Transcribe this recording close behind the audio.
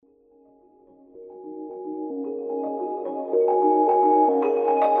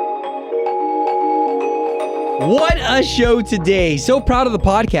What a show today. So proud of the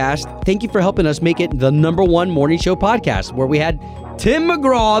podcast. Thank you for helping us make it the #1 morning show podcast, where we had Tim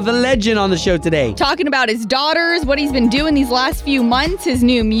Mcgraw, the legend, on the show today. Talking about his daughters, what he's been doing these last few months, his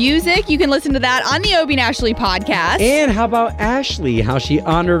new music. You can listen to that on the Obie and Ashley podcast. And how about Ashley, how she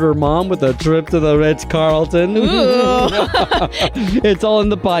honored her mom with a trip to the Ritz-Carlton. Ooh. It's all in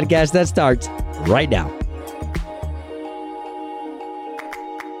the podcast that starts right now.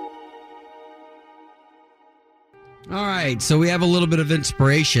 All right, so we have a little bit of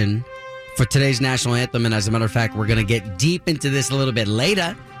inspiration for today's national anthem, and as a matter of fact, we're going to get deep into this a little bit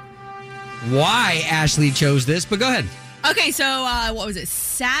later. Why Ashley chose this, but go ahead. Okay, so what was it?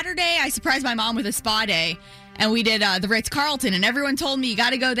 Saturday, I surprised my mom with a spa day, and we did the Ritz-Carlton, and everyone told me, you got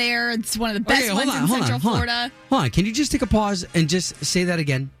to go there. It's one of the best ones in Central Florida. Hold on, can you just take a pause and just say that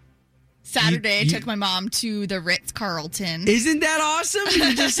again? Saturday, I took my mom to the Ritz-Carlton. Isn't that awesome?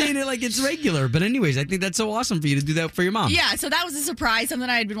 You're just saying it like it's regular. But anyways, I think that's so awesome for you to do that for your mom. Yeah, so that was a surprise, something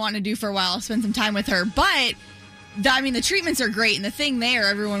I had been wanting to do for a while, spend some time with her. But, the treatments are great. And the thing there,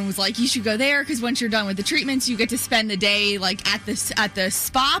 everyone was like, you should go there because once you're done with the treatments, you get to spend the day like at the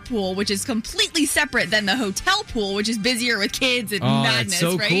spa pool, which is completely separate than the hotel pool, which is busier with kids and madness, that's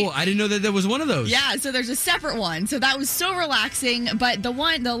so right? cool. I didn't know that there was one of those. Yeah, so there's a separate one. So that was so relaxing. But the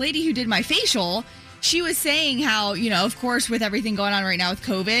lady who did my facial, she was saying how, of course, with everything going on right now with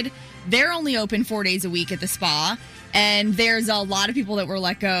COVID, they're only open 4 days a week at the spa. And there's a lot of people that were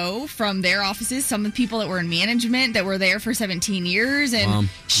let go from their offices. Some of the people that were in management that were there for 17 years. And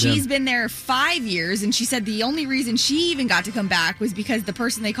she's been there 5 years. And she said the only reason she even got to come back was because the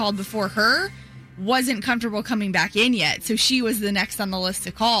person they called before her wasn't comfortable coming back in yet. So she was the next on the list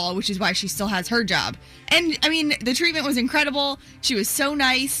to call, which is why she still has her job. And, the treatment was incredible. She was so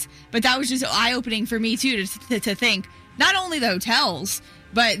nice. But that was just eye-opening for me, too, to think not only the hotels,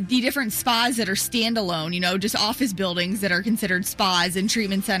 but the different spas that are standalone, just office buildings that are considered spas and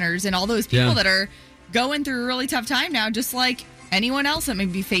treatment centers and all those people that are going through a really tough time now, just like anyone else that may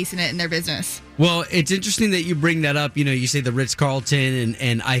be facing it in their business. Well, it's interesting that you bring that up. You say the Ritz-Carlton,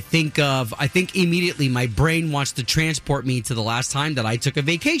 and I think immediately my brain wants to transport me to the last time that I took a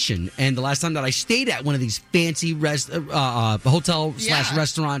vacation and the last time that I stayed at one of these fancy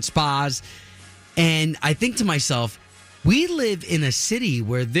hotel/restaurant spas. And I think to myself, we live in a city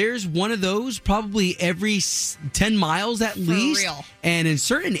where there's one of those probably every 10 miles at least. Real. And in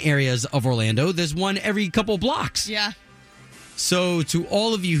certain areas of Orlando, there's one every couple blocks. Yeah. So to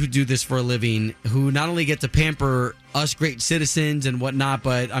all of you who do this for a living, who not only get to pamper us great citizens and whatnot,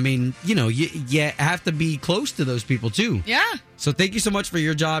 but you have to be close to those people too. Yeah. So thank you so much for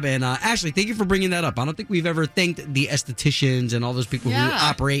your job. And Ashley, thank you for bringing that up. I don't think we've ever thanked the estheticians and all those people who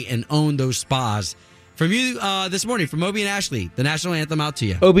operate and own those spas. From you this morning, from Obie and Ashley, the national anthem out to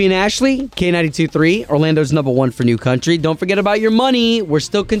you. Obie and Ashley, K92.3, Orlando's #1 for new country. Don't forget about your money. We're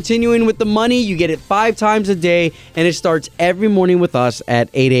still continuing with the money. You get it 5 times a day, and it starts every morning with us at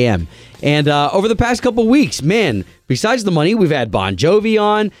 8 a.m. And over the past couple weeks, man, besides the money, we've had Bon Jovi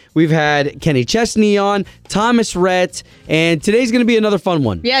on, we've had Kenny Chesney on, Thomas Rhett, and today's going to be another fun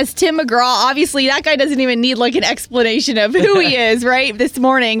one. Yes, Tim Mcgraw. Obviously, that guy doesn't even need an explanation of who he is, right, this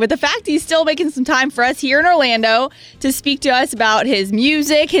morning. But the fact he's still making some time for us here in Orlando to speak to us about his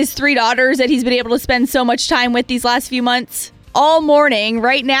music, his 3 daughters that he's been able to spend so much time with these last few months, all morning.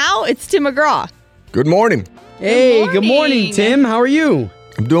 Right now, it's Tim Mcgraw. Good morning. Hey, good morning, Tim. How are you?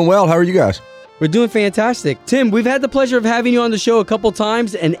 I'm doing well. How are you guys? We're doing fantastic. Tim, we've had the pleasure of having you on the show a couple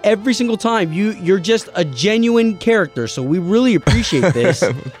times, and every single time you're just a genuine character, so we really appreciate this.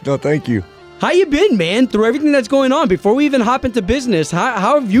 No, thank you. How you been, man, through everything that's going on? Before we even hop into business,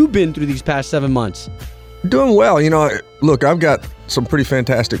 how have you been through these past 7 months? Doing well. Look, I've got some pretty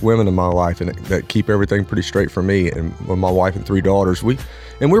fantastic women in my life and that keep everything pretty straight for me, and with my wife and 3 daughters.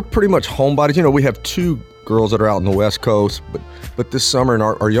 We're pretty much homebodies. We have 2 girls that are out on the West Coast, but this summer, and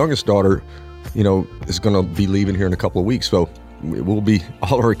our youngest daughter, is going to be leaving here in a couple of weeks. So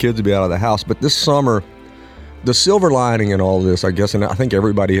all of our kids will be out of the house. But this summer, the silver lining in all this, I guess, and I think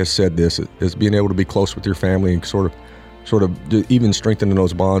everybody has said this, is being able to be close with your family and sort of even strengthening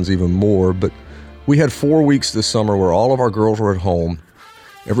those bonds even more. But we had 4 weeks this summer where all of our girls were at home.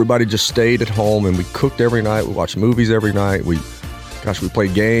 Everybody just stayed at home, and we cooked every night. We watched movies every night. We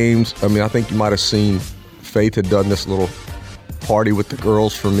played games. I think you might have seen Faith had done this little party with the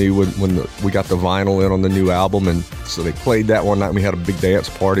girls for me when we got the vinyl in on the new album, and so they played that one night, and we had a big dance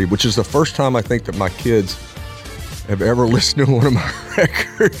party, which is the first time I think that my kids have ever listened to one of my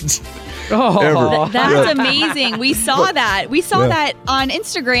records. Oh, that's amazing. We saw that. We saw that on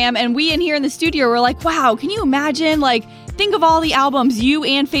Instagram, and we in here in the studio were like, wow, can you imagine think of all the albums you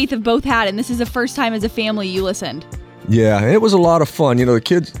and Faith have both had, and this is the first time as a family you listened. Yeah, it was a lot of fun. The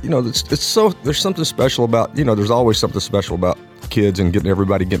kids, it's so, there's something special about, there's always something special about kids and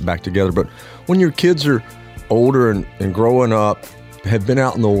getting back together. But when your kids are older and growing up, have been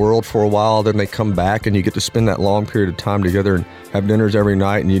out in the world for a while, then they come back and you get to spend that long period of time together and have dinners every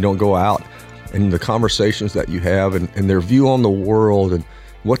night, and you don't go out, and the conversations that you have and their view on the world and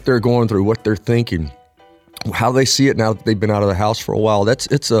what they're going through, what they're thinking, how they see it now that they've been out of the house for a while.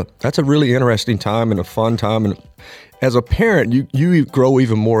 That's a really interesting time and a fun time. And as a parent, you grow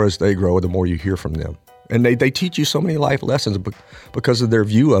even more as they grow, the more you hear from them. And they teach you so many life lessons because of their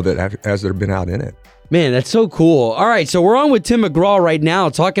view of it as they've been out in it. Man, that's so cool. All right, so we're on with Tim Mcgraw right now,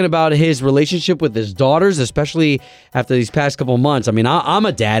 talking about his relationship with his daughters, especially after these past couple months. I mean, I'm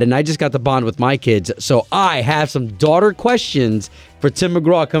a dad, and I just got to bond with my kids, so I have some daughter questions for Tim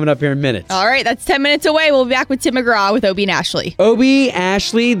Mcgraw coming up here in minutes. All right, that's 10 minutes away. We'll be back with Tim Mcgraw with Obie and Ashley. Obie,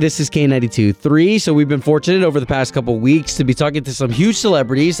 Ashley, this is K92.3. So we've been fortunate over the past couple weeks to be talking to some huge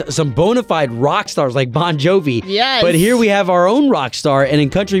celebrities, some bona fide rock stars like Bon Jovi. Yes. But here we have our own rock star, and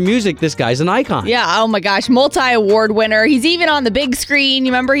in country music, this guy's an icon. Yeah, oh my gosh, multi-award winner. He's even on the big screen.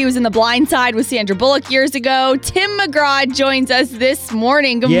 You remember he was in The Blind Side with Sandra Bullock years ago. Tim Mcgraw joins us this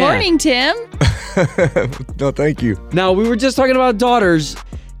morning. Good morning, Tim. No, thank you. Now, we were just talking about daughters.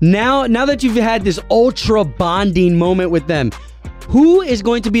 Now that you've had this ultra bonding moment with them, who is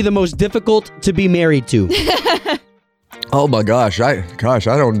going to be the most difficult to be married to? Oh my gosh, I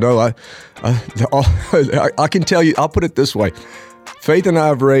don't know. I can tell you. I'll put it this way: Faith and I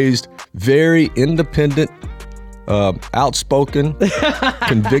have raised very independent, outspoken,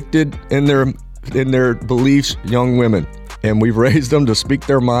 convicted in their beliefs young women. And we've raised them to speak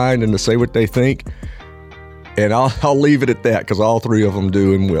their mind and to say what they think. And I'll leave it at that, because all three of them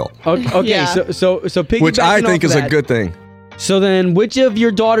do and will. Okay, yeah. so piggybacking which I think is a good thing. So then, which of your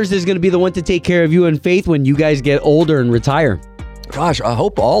daughters is going to be the one to take care of you and Faith when you guys get older and retire? Gosh, I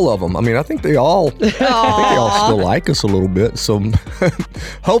hope all of them. I mean, I think they all still like us a little bit. So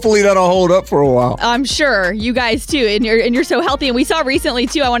hopefully that'll hold up for a while. I'm sure you guys too, and you're so healthy. And we saw recently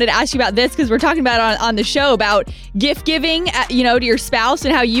too. I wanted to ask you about this because we're talking about on the show about gift giving, to your spouse,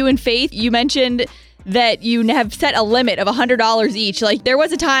 and how you and Faith, you mentioned that you have set a limit of $100 each. Like, there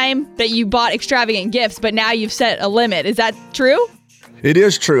was a time that you bought extravagant gifts, but now you've set a limit. Is that true? It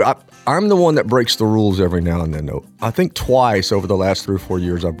is true. I'm the one that breaks the rules every now and then, though. I think twice over the last 3 or 4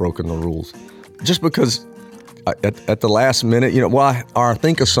 years I've broken the rules. Just because at the last minute, I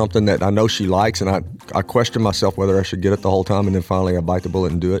think of something that I know she likes, and I question myself whether I should get it the whole time, and then finally I bite the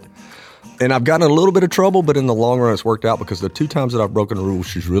bullet and do it. And I've gotten a little bit of trouble, but in the long run it's worked out, because the 2 times that I've broken the rules,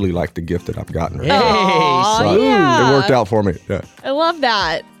 she's really liked the gift that I've gotten her. Hey, so yeah. It worked out for me. Yeah. I love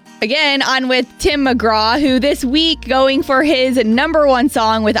that. Again, on with Tim Mcgraw, who this week going for his #1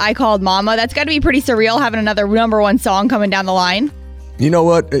 song with I Called Mama. That's got to be pretty surreal having another #1 song coming down the line. You know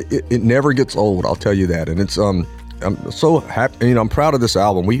what? It never gets old, I'll tell you that. And it's I'm so happy. I'm proud of this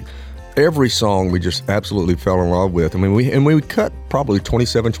album. Every song we just absolutely fell in love with. I mean, we cut probably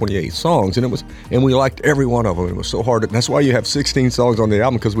 27, 28 songs, and we liked every one of them. It was so hard. That's why you have 16 songs on the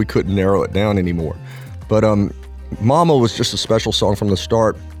album, because we couldn't narrow it down anymore. But Mama was just a special song from the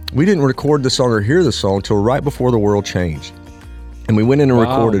start. We didn't record the song or hear the song till right before the world changed. And we went in and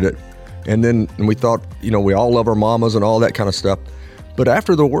recorded it. And then we thought, we all love our mamas and all that kind of stuff. But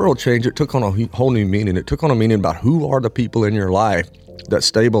after the world changed, it took on a whole new meaning. It took on a meaning about who are the people in your life that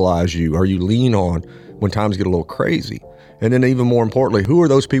stabilize you, or you lean on when times get a little crazy. And then even more importantly, who are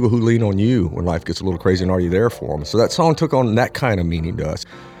those people who lean on you when life gets a little crazy, and are you there for them? So that song took on that kind of meaning to us.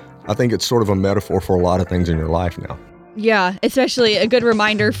 I think it's sort of a metaphor for a lot of things in your life now. Yeah, especially a good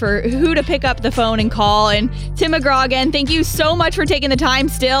reminder for who to pick up the phone and call. And Tim Mcgraw, again, thank you so much for taking the time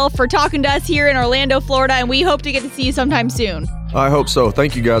still, for talking to us here in Orlando, Florida, and we hope to get to see you sometime soon. I hope so.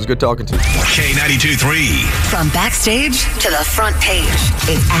 Thank you, guys. Good talking to you. K92.3. From backstage to the front page,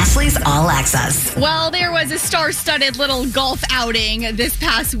 it's Ashley's All Access. Well, there was a star-studded little golf outing this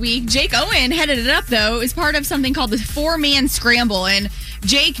past week. Jake Owen headed it up, though. It was part of something called the 4-Man Scramble, and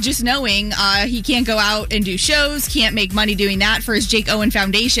Jake, just knowing he can't go out and do shows, can't make money doing that for his Jake Owen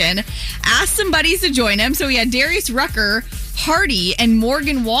Foundation, asked some buddies to join him. So we had Darius Rucker, Hardy, and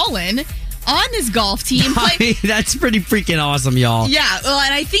Morgan Wallen on this golf team. I mean, that's pretty freaking awesome, y'all. Yeah, well,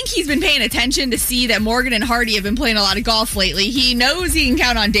 and I think he's been paying attention to see that Morgan and Hardy have been playing a lot of golf lately. He knows he can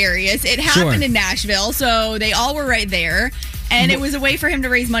count on Darius. It happened in Nashville, so they all were right there. And it was a way for him to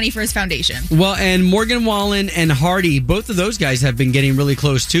raise money for his foundation. Well, and Morgan Wallen and Hardy, both of those guys have been getting really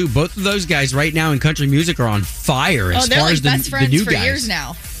close, too. Both of those guys right now in country music are on fire as far as the new guys. They're like best friends for years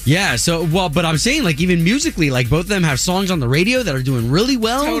now. Yeah, but I'm saying, like, even musically, like, both of them have songs on the radio that are doing really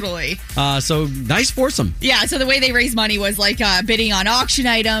well. Totally. So nice foursome. Yeah, so the way they raised money was like bidding on auction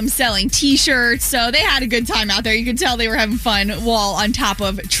items, selling T-shirts. So they had a good time out there. You could tell they were having fun while on top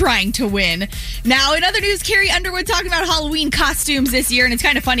of trying to win. Now, in other news, Carrie Underwood talking about Halloween costumes this year. And it's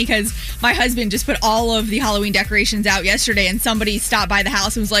kind of funny because my husband just put all of the Halloween decorations out yesterday, and somebody stopped by the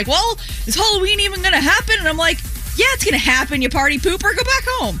house and was like, well, is Halloween even going to happen? And I'm like, yeah, it's going to happen, you party pooper. Go back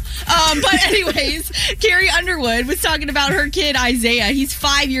home. But anyways, Carrie Underwood was talking about her kid, Isaiah. He's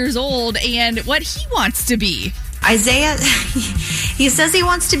 5 years old and what he wants to be. Isaiah, he says he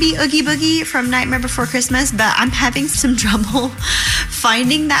wants to be Oogie Boogie from Nightmare Before Christmas, but I'm having some trouble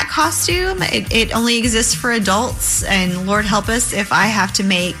finding that costume. It only exists for adults, and Lord help us if I have to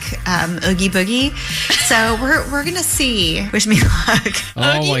make Oogie Boogie. So we're going to see. Wish me luck.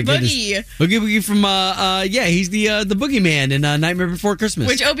 Oh, Oogie my goodness. Boogie. Oogie Boogie from, he's the boogeyman in Nightmare Before Christmas.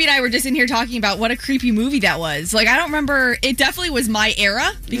 Which Opie and I were just in here talking about what a creepy movie that was. Like, I don't remember. It definitely was my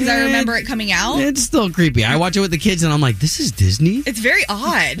era because I remember it coming out. It's still creepy. I watch it with the kids and I'm like, this is Disney? It's very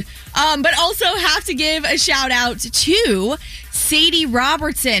odd. But also have to give a shout out to Sadie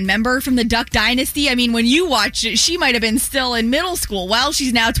Robertson, member from the Duck Dynasty. I mean, when you watched it, she might have been still in middle school. Well,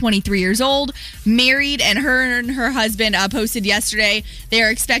 she's now 23 years old, married, and her husband posted yesterday they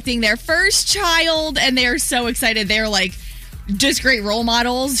are expecting their first child, and they are so excited. They're like just great role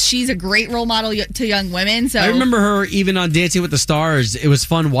models. She's a great role model to young women. So I remember her even on Dancing with the Stars. It was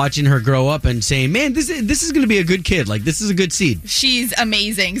fun watching her grow up and saying, man, this is going to be a good kid. Like, this is a good seed. She's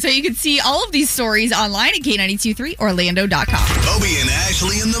amazing. So you can see all of these stories online at K923Orlando.com. Obie and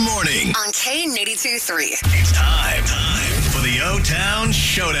Ashley in the morning. On K82-3. It's time for the O-Town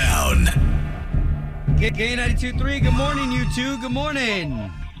Showdown. K92.3, good morning, you two. Good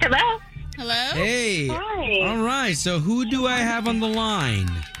morning. Hello. Hello? Hey. Hi. All right, so who do I have on the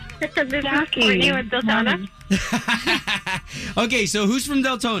line? This is Courtney with Deltona. Okay, so who's from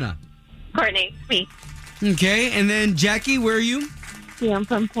Deltona? Courtney, me. Okay, and then Jackie, where are you? Yeah, I'm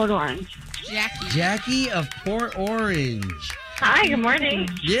from Port Orange. Jackie of Port Orange. Hi, good morning.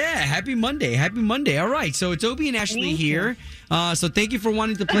 Yeah, happy Monday. Happy Monday. All right, so it's Obie and Ashley here. So thank you for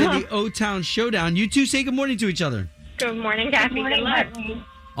wanting to play the O-Town Showdown. You two say good morning to each other. Good morning, Kathy. Good luck.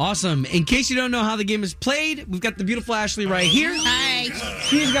 Awesome. In case you don't know how the game is played, we've got the beautiful Ashley right here. Hi.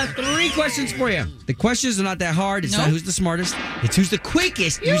 She's got 3 questions for you. The questions are not that hard. It's not who's the smartest. It's who's the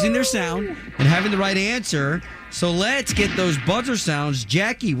quickest using their sound and having the right answer. So let's get those buzzer sounds.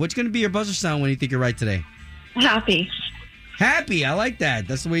 Jackie, what's going to be your buzzer sound when you think you're right today? Happy. Happy. I like that.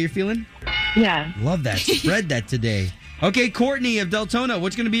 That's the way you're feeling? Yeah. Love that. Spread that today. Okay, Courtney of Deltona,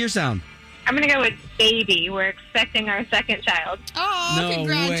 what's going to be your sound? I'm going to go with baby. We're expecting our second child. Oh, No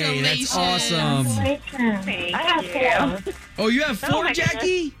congratulations. way. That's awesome. Thank you. Oh, you have 4, Oh, my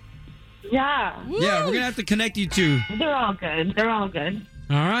Jackie? Yeah. Yeah, we're going to have to connect you two. They're all good.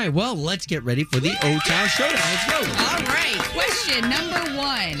 All right, well, let's get ready for the O-Town Showdown. Let's go. All right. Question number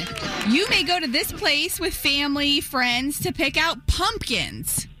 1. You may go to this place with family, friends to pick out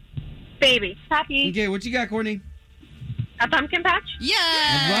pumpkins. Baby. Happy. Okay, what you got, Courtney? A pumpkin patch? Yes.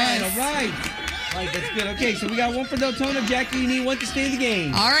 All right. All right, that's good. Okay, so we got 1 for Deltona. Jackie, you need 1 to stay in the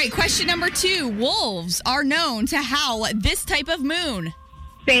game. All right. Question number 2. Wolves are known to howl at this type of moon.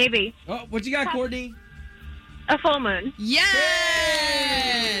 Baby. Oh, what you got, Courtney? A full moon.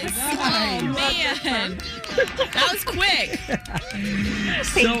 Yes. Nice. Oh, man. That was quick.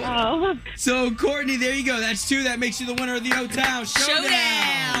 So, Courtney, there you go. That's 2. That makes you the winner of the O-Town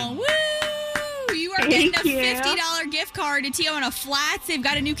Showdown. Woo! You are getting a $50 gift card to Tijuana Flats. They've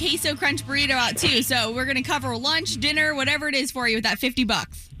got a new queso crunch burrito out too. So we're going to cover lunch, dinner, whatever it is for you with that $50.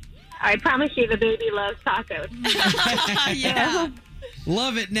 I promise you the baby loves tacos. Yeah.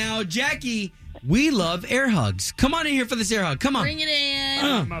 Love it. Now, Jackie, we love air hugs. Come on in here for this air hug. Come on. Bring it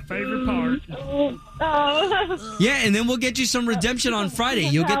in. My favorite part. Oh. Yeah, and then we'll get you some redemption on Friday.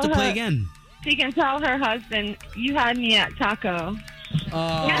 You'll get to play again. She can tell her husband, you had me at taco.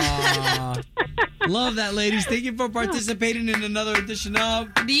 Love that, ladies. Thank you for participating in another edition of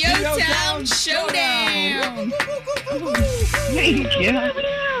The O-Town Showdown. Thank you.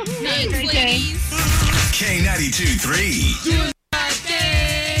 Thanks, ladies. K92-3. Doing the right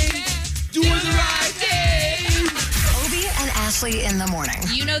thing. Doing the right thing. Obie and Ashley in the morning.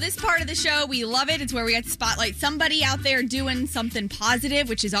 You know this part of the show. We love it. It's where we get to spotlight somebody out there doing something positive,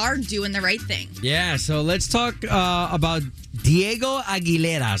 which is our doing the right thing. Yeah, so let's talk about Diego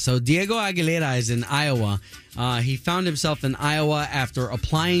Aguilera. So Diego Aguilera is in Iowa. He found himself in Iowa after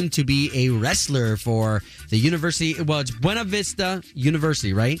applying to be a wrestler for the university. Well, it's Buena Vista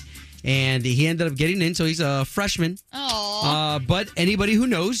University, right? and he ended up getting in. So he's a freshman. But anybody who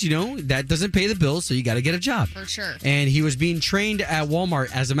knows, that doesn't pay the bills, so you got to get a job. For sure. And he was being trained at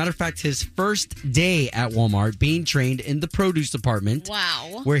Walmart. As a matter of fact, his first day at Walmart, being trained in the produce department.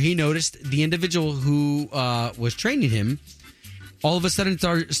 Wow. Where he noticed the individual who was training him all of a sudden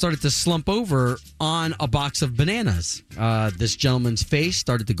started to slump over on a box of bananas. This gentleman's face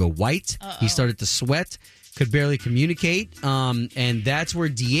started to go white. Uh-oh. He started to sweat, could barely communicate. And that's where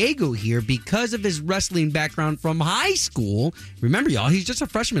Diego here, because of his wrestling background from high school, remember, y'all, he's just a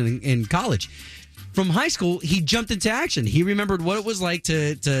freshman in college. From high school, he jumped into action. He remembered what it was like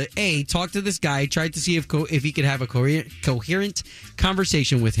to talk to this guy, tried to see if he could have a coherent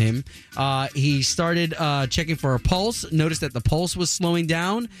conversation with him. He started checking for a pulse, noticed that the pulse was slowing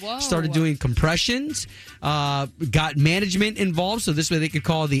down, started doing compressions, got management involved so this way they could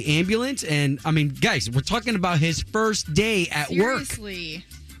call the ambulance. And, I mean, guys, we're talking about his first day at work. Seriously.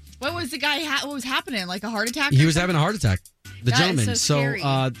 What was the guy, what was happening? Like a heart attack? He was having a heart attack. The gentleman. Is so scary.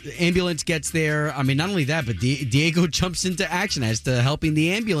 Ambulance gets there. I mean, not only that, but Diego jumps into action as to helping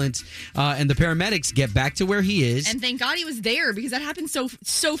the ambulance and the paramedics get back to where he is. And thank God he was there because that happened so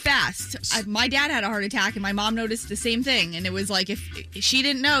fast. My dad had a heart attack and my mom noticed the same thing. And it was like if she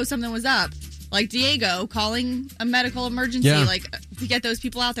didn't know something was up, like Diego calling a medical emergency, to get those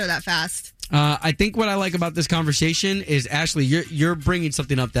people out there that fast. I think what I like about this conversation is, Ashley, you're bringing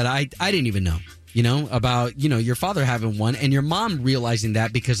something up that I didn't even know. About, your father having one and your mom realizing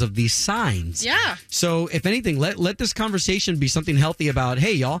that because of these signs. Yeah. So if anything, let this conversation be something healthy about,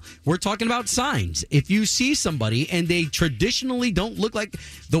 hey, y'all, we're talking about signs. If you see somebody and they traditionally don't look like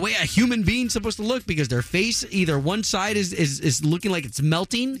the way a human being's supposed to look because their face, either one side is looking like it's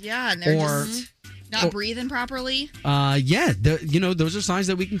melting. Yeah. And they're just not breathing properly. Those are signs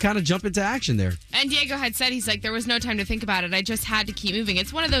that we can kind of jump into action there. And Diego had said, he's like, there was no time to think about it. I just had to keep moving.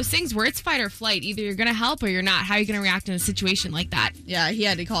 It's one of those things where it's fight or flight. Either you're going to help or you're not. How are you going to react in a situation like that? Yeah, he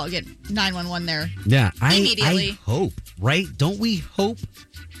had to get 911 there. Yeah, immediately. I hope, right? Don't we hope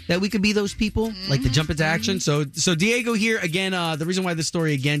that we could be those people, like to jump into action? So Diego here, again, the reason why this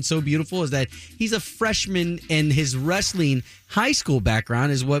story, again, so beautiful is that he's a freshman and his wrestling high school background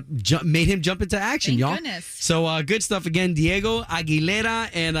is what made him jump into action, y'all. Goodness. So good stuff again, Diego Aguilera.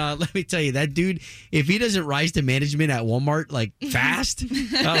 And let me tell you, that dude, if he doesn't rise to management at Walmart, like, fast,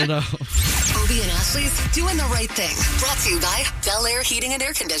 I don't know. Obie and Ashley's Doing the Right Thing. Brought to you by Bel Air Heating and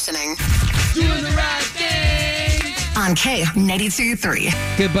Air Conditioning. Doing the right thing. On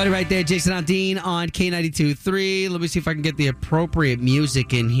K92.3. Good buddy right there, Jason Aldean on K92.3. Let me see if I can get the appropriate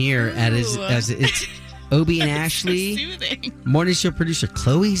music in here as it's Obie and Ashley. So soothing. Morning show producer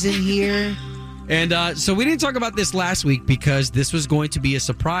Chloe's in here. And so we didn't talk about this last week because this was going to be a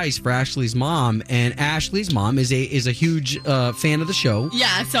surprise for Ashley's mom. And Ashley's mom is a huge fan of the show.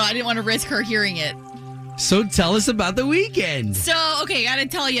 Yeah, so I didn't want to risk her hearing it. So tell us about the weekend. So, okay, I got to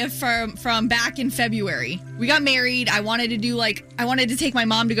tell you from back in February, we got married. I wanted to take my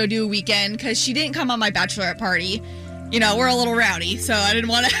mom to go do a weekend because she didn't come on my bachelorette party. We're a little rowdy, so I didn't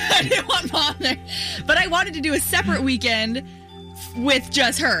want mom there. But I wanted to do a separate weekend with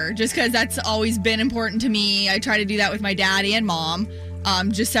just her, just because that's always been important to me. I try to do that with my dad and mom,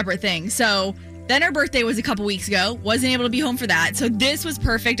 just separate things. So then her birthday was a couple weeks ago. Wasn't able to be home for that. So this was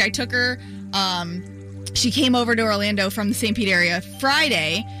perfect. I took her. She came over to Orlando from the St. Pete area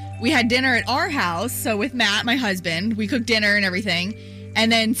Friday. We had dinner at our house. So with Matt, my husband, we cooked dinner and everything. And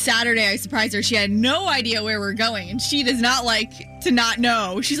then Saturday, I surprised her. She had no idea where we're going. And she does not like to not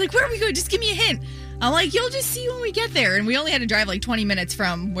know. She's like, where are we going? Just give me a hint. I'm like, you'll just see when we get there. And we only had to drive like 20 minutes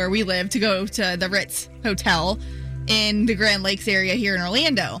from where we live to go to the Ritz Hotel in the Grand Lakes area here in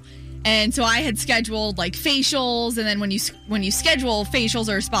Orlando. And so I had scheduled like facials. And then when you schedule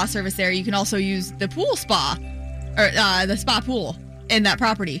facials or a spa service there, you can also use the pool spa or the spa pool in that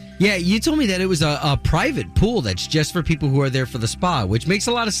property. Yeah, you told me that it was a private pool that's just for people who are there for the spa, which makes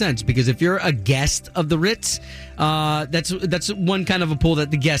a lot of sense because if you're a guest of the Ritz, that's one kind of a pool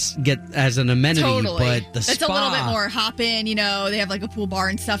that the guests get as an amenity. Totally. But the spa, it's a little bit more hop in, they have like a pool bar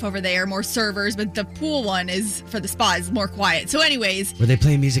and stuff over there, more servers, but the pool one is for the spa is more quiet. So anyways. Were they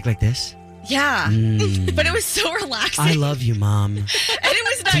playing music like this? Yeah. But it was so relaxing. I love you, Mom. And it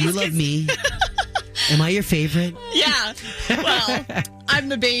was nice. Do you love me? Am I your favorite? Yeah. Well, I'm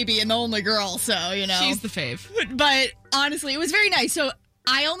the baby and the only girl, so, She's the fave. But honestly, it was very nice. So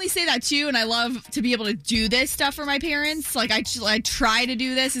I only say that too, and I love to be able to do this stuff for my parents. Like, I try to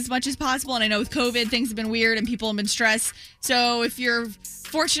do this as much as possible, and I know with COVID, things have been weird and people have been stressed. So if you're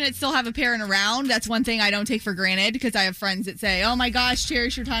fortunate to still have a parent around, that's one thing I don't take for granted because I have friends that say, oh my gosh,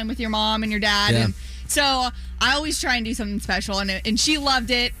 cherish your time with your mom and your dad. Yeah. And so I always try and do something special, and she loved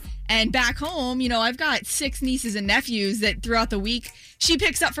it. And back home, I've got 6 nieces and nephews that throughout the week, she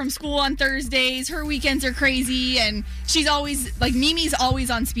picks up from school on Thursdays. Her weekends are crazy. And she's always, Mimi's always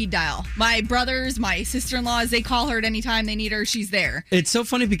on speed dial. My brothers, my sister-in-laws, they call her at any time they need her. She's there. It's so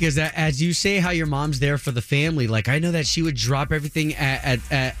funny because as you say how your mom's there for the family, I know that she would drop everything at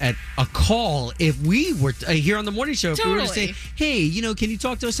a call if we were here on the morning show. If we were to say, hey, can you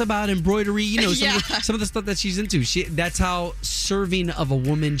talk to us about embroidery? Some of the stuff that she's into. That's how serving of a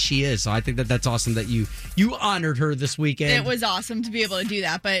woman she is. So I think that's awesome that you honored her this weekend. It was awesome to be able to do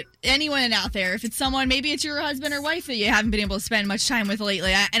that. But anyone out there, if it's someone, maybe it's your husband or wife that you haven't been able to spend much time with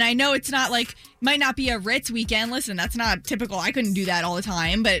lately. And I know it's not might not be a Ritz weekend. Listen, that's not typical. I couldn't do that all the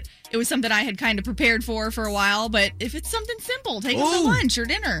time, but it was something I had kind of prepared for a while. But if it's something simple, take them to lunch or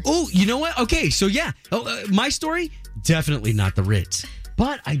dinner. Oh, you know what? Okay, so yeah. My story, definitely not the Ritz.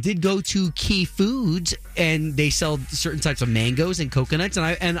 But I did go to Key Foods, and they sell certain types of mangoes and coconuts,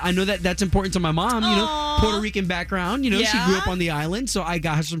 and I know that that's important to my mom. Puerto Rican background. She grew up on the island, so I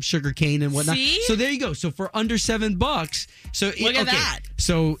got her some sugar cane and whatnot. See? So there you go. So for under $7, look at that.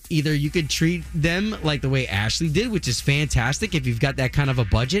 So either you could treat them like the way Ashley did, which is fantastic if you've got that kind of a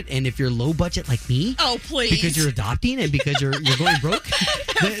budget, and if you're low budget like me, oh please, because you're adopting and because you're going broke,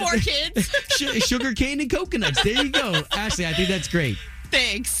 4 kids, sugar cane and coconuts. There you go, Ashley. I think that's great.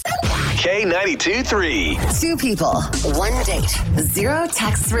 Thanks. K92-3. 2 people, 1 date, 0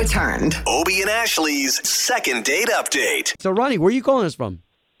 texts returned. Obie and Ashley's second date update. So, Ronnie, where are you calling us from?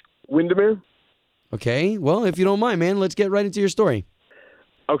 Windermere. Okay. Well, if you don't mind, man, let's get right into your story.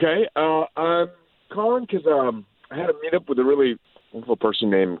 Okay. I'm calling because I had a meetup with a really wonderful person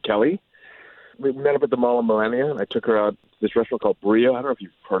named Kelly. We met up at the mall in Millennia, and I took her out to this restaurant called Brio. I don't know if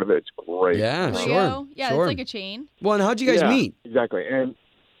you've heard of it. It's great. Yeah, Brio? sure. Yeah, sure. it's like a chain. Well, and how'd you guys meet? Exactly. And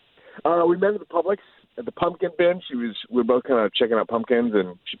we met at the Publix at the pumpkin bin. We were both kind of checking out pumpkins,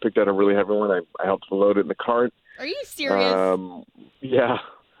 and she picked out a really heavy one. I helped her load it in the cart. Are you serious? Yeah.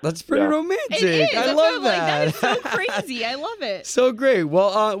 That's pretty romantic. It is. I love that. That is so crazy. I love it. So great.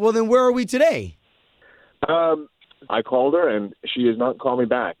 Well, then where are we today? I called her, and she has not called me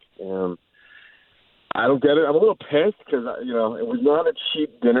back. I don't get it. I'm a little pissed because it was not a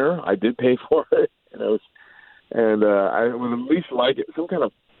cheap dinner. I did pay for it, and I would at least like it, some kind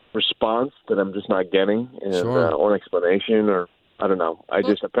of response that I'm just not getting, or an explanation, or I don't know.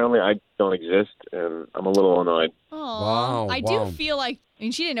 Apparently I don't exist, and I'm a little annoyed. Oh, Wow. I do feel like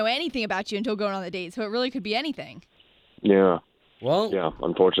she didn't know anything about you until going on the date, so it really could be anything. Yeah. Well, yeah,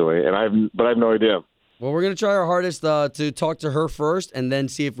 unfortunately, and I have no idea. Well, we're gonna try our hardest to talk to her first, and then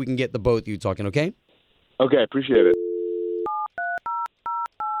see if we can get the both of you talking. Okay? Okay, appreciate it.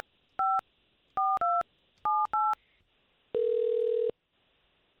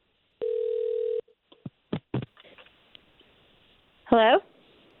 Hello?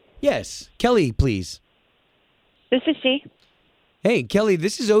 Yes, Kelly, please. This is she. Hey, Kelly,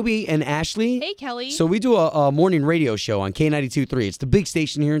 this is Obie and Ashley. Hey, Kelly. So we do a morning radio show on K92.3. It's the big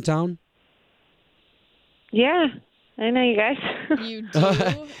station here in town. Yeah, I know you guys. You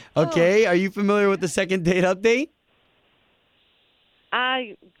do? Okay, Are you familiar with the second date update?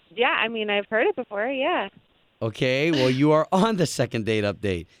 Yeah, I mean, I've heard it before, yeah. Okay, well, you are on the second date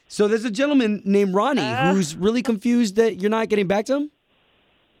update. So there's a gentleman named Ronnie who's really confused that you're not getting back to him?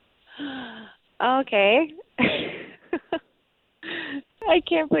 Okay. I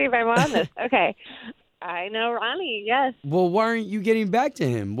can't believe I'm on this. Okay. I know Ronnie, yes. Well, why aren't you getting back to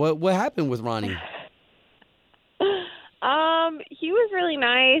him? What happened with Ronnie? He was really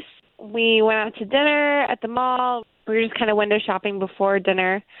nice. We went out to dinner at the mall. We were just kind of window shopping before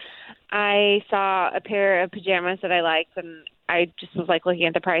dinner. I saw a pair of pajamas that I liked, and I just was looking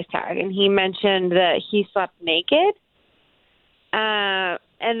at the price tag. And he mentioned that he slept naked. And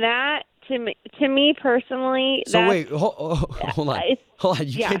that, to me personally, so wait, hold on.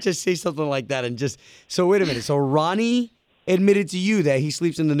 You can't just say something like that and just. So wait a minute. So Ronnie admitted to you that he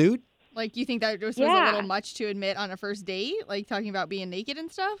sleeps in the nude? You think that was a little much to admit on a first date? Talking about being naked and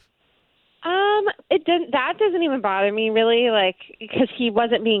stuff? That doesn't even bother me really, because he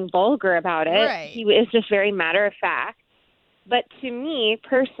wasn't being vulgar about it. Right. He was just very matter of fact. But to me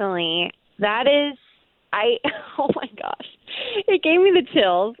personally, that is, oh my gosh, it gave me the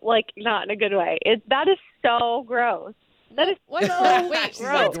chills, not in a good way. That is so gross. That is what's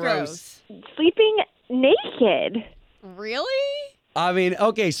gross? Sleeping naked. Really? I mean,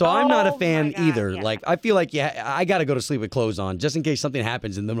 okay, so I'm not a fan my God, either. yeah. I feel like I got to go to sleep with clothes on just in case something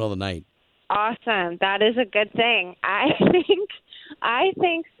happens in the middle of the night. Awesome. That is a good thing. I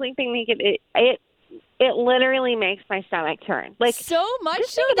think sleeping naked, it literally makes my stomach turn. So much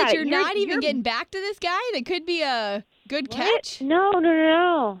so that you're not even getting back to this guy? That could be a good catch?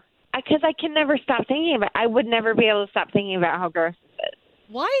 No. because I can never stop thinking about it. I would never be able to stop thinking about how gross it is.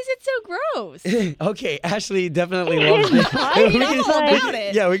 Why is it so gross? Okay, Ashley definitely loves it. I'm all about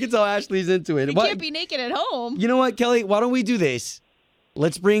it. Yeah, we can tell Ashley's into it. You can't be naked at home. You know what, Kelly? Why don't we do this?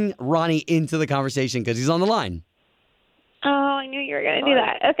 Let's bring Ronnie into the conversation because he's on the line. Oh, I knew you were going to do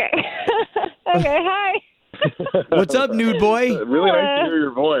that. Okay. Okay, hi. What's up, nude boy? Really nice to hear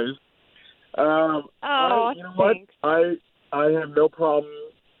your voice. You know what? Thanks. I have no problem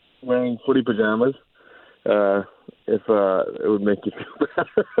wearing footy pajamas if it would make you feel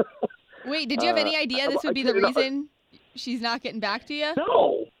better. Wait, did you have any idea this would be the reason she's not getting back to you?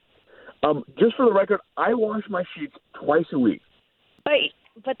 No. Just for the record, I wash my sheets twice a week. But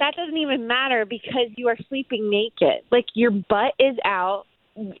that doesn't even matter because you are sleeping naked. Like, your butt is out,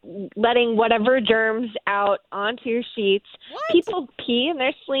 letting whatever germs out onto your sheets. What? People pee in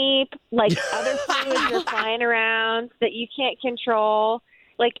their sleep. Like, other fluids are flying around that you can't control.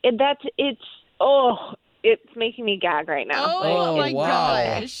 Like, it's making me gag right now. Oh, my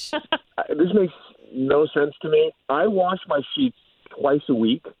wow. gosh. This makes no sense to me. I wash my sheets twice a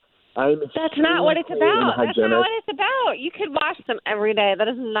week. That's not what it's about. That's not what it's about. You could wash them every day. That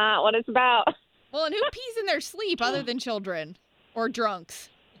is not what it's about. Well, and who pees in their sleep other than children or drunks?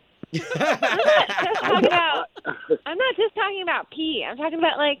 I'm not just talking about pee. I'm talking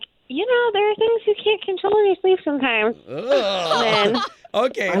about, like, there are things you can't control in your sleep sometimes.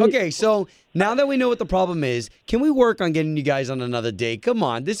 Okay. So now that we know what the problem is, can we work on getting you guys on another date? Come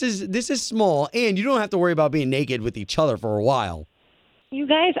on. This is small, and you don't have to worry about being naked with each other for a while. You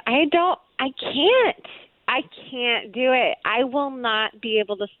guys, I can't do it. I will not be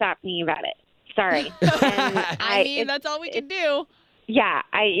able to stop thinking about it. Sorry. I mean, that's all we can do. Yeah,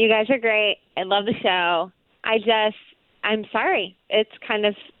 you guys are great. I love the show. I'm sorry. It's kind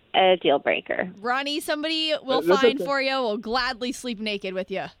of a deal breaker. Ronnie, somebody will find for you. Will gladly sleep naked with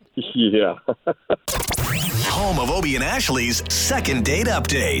you. Yeah. Home of Obie and Ashley's second date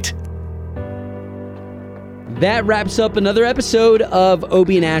update. That wraps up another episode of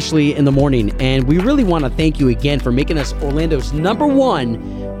Obie and Ashley in the Morning. And we really want to thank you again for making us Orlando's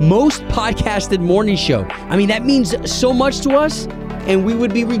 #1 most podcasted morning show. I mean, that means so much to us. And we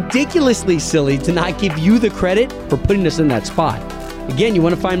would be ridiculously silly to not give you the credit for putting us in that spot. Again, you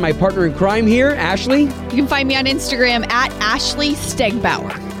want to find my partner in crime here, Ashley? You can find me on Instagram at Ashley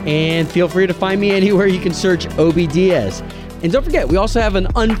Stegbauer. And feel free to find me anywhere you can search Obie Diaz. And don't forget, we also have an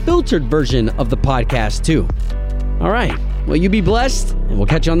unfiltered version of the podcast, too. All right. Well, you be blessed, and we'll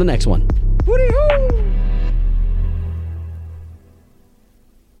catch you on the next one. Woody-hoo!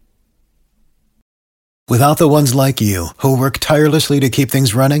 Without the ones like you, who work tirelessly to keep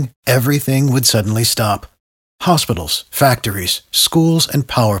things running, everything would suddenly stop. Hospitals, factories, schools, and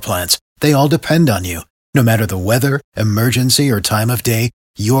power plants, they all depend on you. No matter the weather, emergency, or time of day,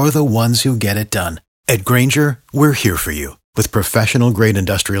 you're the ones who get it done. At Grainger, we're here for you with professional-grade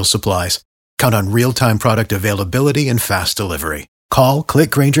industrial supplies. Count on real-time product availability and fast delivery. Call,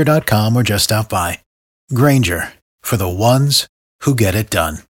 click Grainger.com, or just stop by. Grainger, for the ones who get it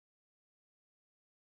done.